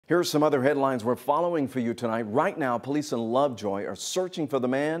Here are some other headlines we're following for you tonight. Right now, police in Lovejoy are searching for the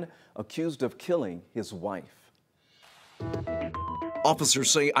man accused of killing his wife.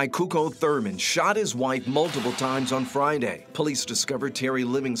 Officers say Ikuko Thurman shot his wife multiple times on Friday. Police discovered Terry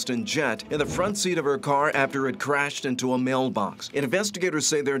Livingston Jett in the front seat of her car after it crashed into a mailbox. Investigators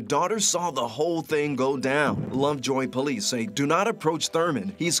say their daughter saw the whole thing go down. Lovejoy police say, "Do not approach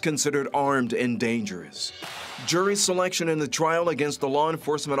Thurman. He's considered armed and dangerous." Jury selection in the trial against the law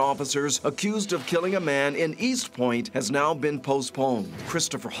enforcement officers accused of killing a man in East Point has now been postponed.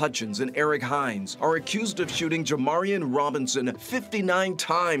 Christopher Hutchins and Eric Hines are accused of shooting Jamarian Robinson 59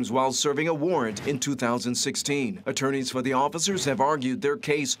 times while serving a warrant in 2016. Attorneys for the officers have argued their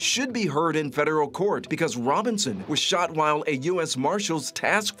case should be heard in federal court because Robinson was shot while a U.S. Marshals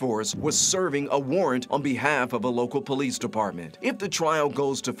task force was serving a warrant on behalf of a local police department. If the trial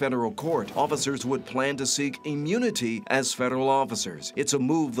goes to federal court, officers would plan to seek immunity as federal officers. It's a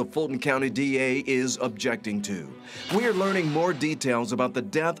move the Fulton County DA is objecting to. We are learning more details about the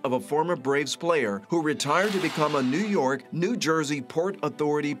death of a former Braves player who retired to become a New York, New Jersey Port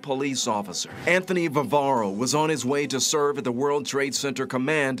Authority police officer. Anthony Vivaro was on his way to serve at the World Trade Center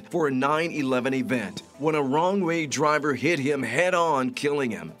Command for a 9/11 event when a wrong-way driver hit him head-on,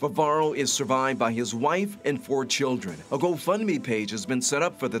 killing him. Vivaro is survived by his wife and 4 children. A GoFundMe page has been set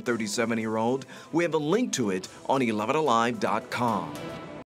up for the 37-year-old. We have a link to it on 11alive.com.